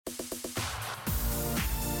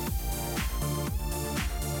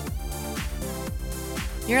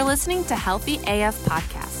You're listening to Healthy AF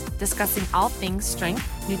Podcast, discussing all things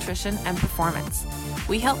strength, nutrition, and performance.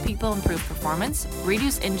 We help people improve performance,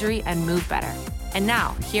 reduce injury, and move better. And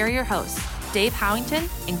now, here are your hosts, Dave Howington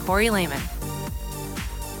and Corey Lehman.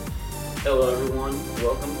 Hello everyone,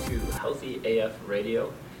 welcome to Healthy AF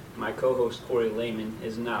Radio. My co-host Corey Lehman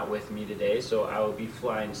is not with me today, so I will be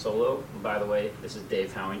flying solo. By the way, this is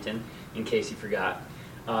Dave Howington, in case you forgot.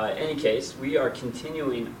 In any case, we are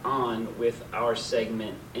continuing on with our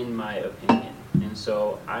segment, In My Opinion. And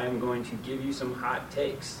so I am going to give you some hot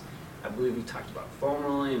takes. I believe we talked about foam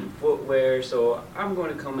rolling and footwear, so I'm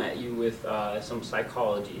going to come at you with some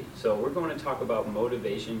psychology. So we're going to talk about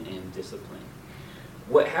motivation and discipline.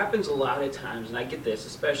 What happens a lot of times, and I get this,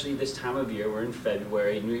 especially this time of year, we're in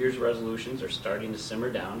February, New Year's resolutions are starting to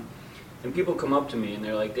simmer down, and people come up to me and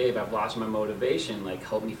they're like, Dave, I've lost my motivation, like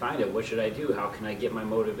help me find it, what should I do, how can I get my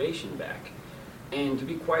motivation back? And to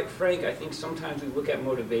be quite frank, I think sometimes we look at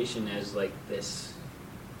motivation as like this,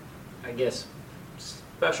 I guess,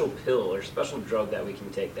 special pill or special drug that we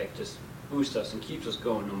can take that just boosts us and keeps us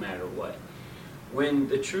going no matter what. When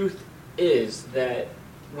the truth is that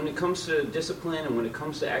when it comes to discipline and when it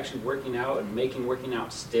comes to actually working out and making working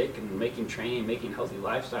out stick and making training, making healthy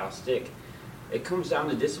lifestyle stick, it comes down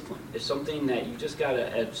to discipline. It's something that you just gotta,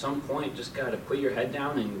 at some point, just gotta put your head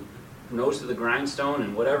down and nose to the grindstone,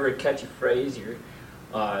 and whatever catchy phrase your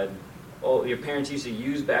parents used to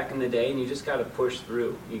use back in the day, and you just gotta push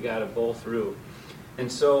through. You gotta bowl through. And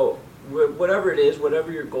so whatever it is,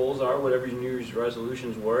 whatever your goals are, whatever your New Year's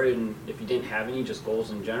resolutions were, and if you didn't have any, just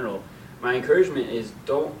goals in general, my encouragement is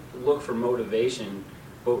don't look for motivation,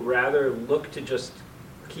 but rather look to just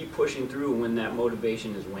keep pushing through when that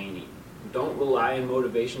motivation is waning. Don't rely on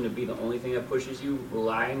motivation to be the only thing that pushes you.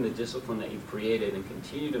 Rely on the discipline that you've created and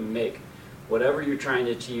continue to make whatever you're trying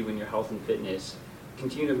to achieve in your health and fitness,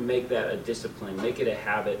 continue to make that a discipline. Make it a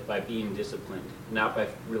habit by being disciplined, not by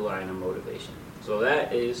relying on motivation. So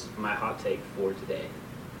that is my hot take for today.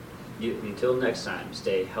 Until next time,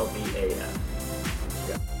 stay healthy AF.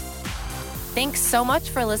 Yeah. Thanks so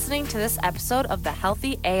much for listening to this episode of the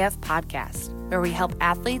Healthy AF Podcast, where we help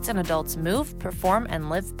athletes and adults move, perform, and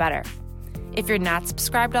live better. If you're not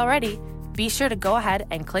subscribed already, be sure to go ahead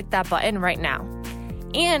and click that button right now.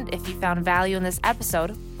 And if you found value in this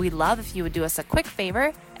episode, we'd love if you would do us a quick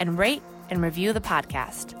favor and rate and review the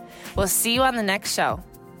podcast. We'll see you on the next show.